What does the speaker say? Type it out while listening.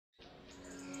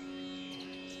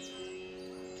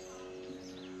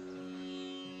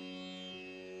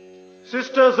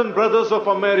Sisters and brothers of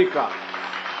America,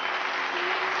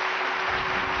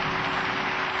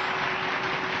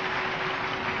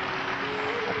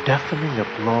 a deafening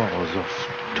applause of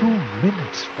 2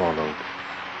 minutes followed.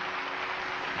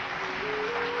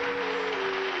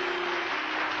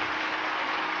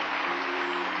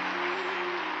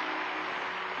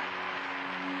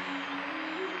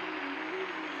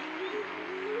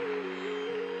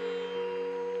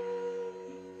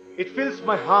 it fills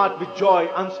my heart with joy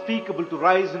unspeakable to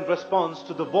rise in response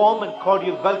to the warm and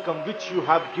cordial welcome which you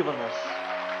have given us.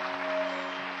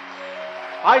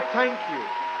 I thank you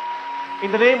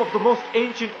in the name of the most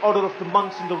ancient order of the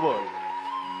monks in the world.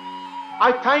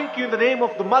 I thank you in the name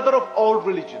of the mother of all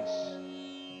religions.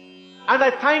 And I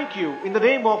thank you in the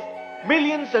name of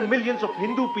millions and millions of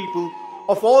Hindu people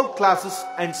of all classes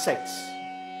and sects.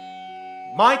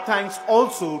 My thanks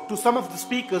also to some of the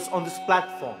speakers on this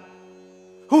platform,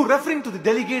 who, referring to the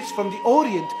delegates from the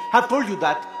Orient, have told you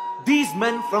that these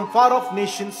men from far-off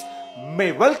nations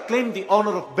may well claim the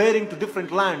honor of bearing to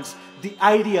different lands the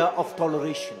idea of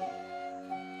toleration.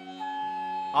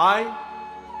 I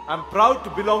am proud to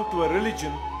belong to a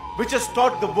religion which has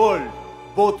taught the world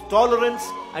both tolerance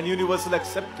and universal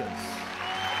acceptance.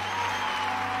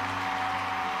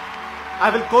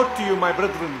 I will quote to you, my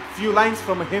brethren, few lines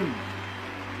from a hymn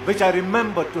which I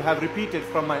remember to have repeated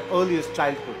from my earliest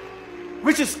childhood,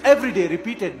 which is every day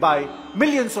repeated by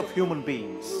millions of human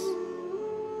beings.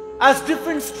 As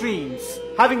different streams,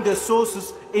 having their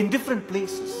sources in different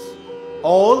places,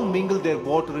 all mingle their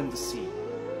water in the sea.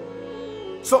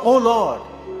 So, O Lord,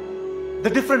 the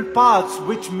different paths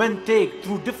which men take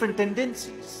through different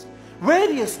tendencies,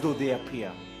 various though they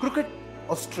appear, crooked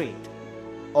or straight,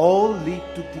 all lead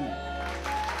to Thee.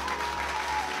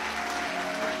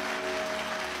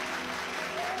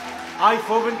 I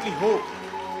fervently hope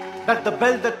that the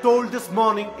bell that tolled this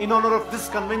morning in honor of this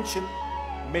convention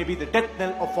may be the death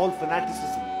knell of all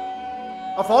fanaticism,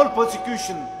 of all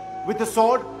persecution with the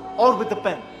sword or with the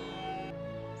pen,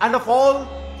 and of all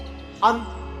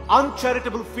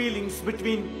uncharitable feelings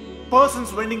between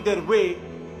persons wending their way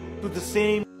to the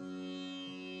same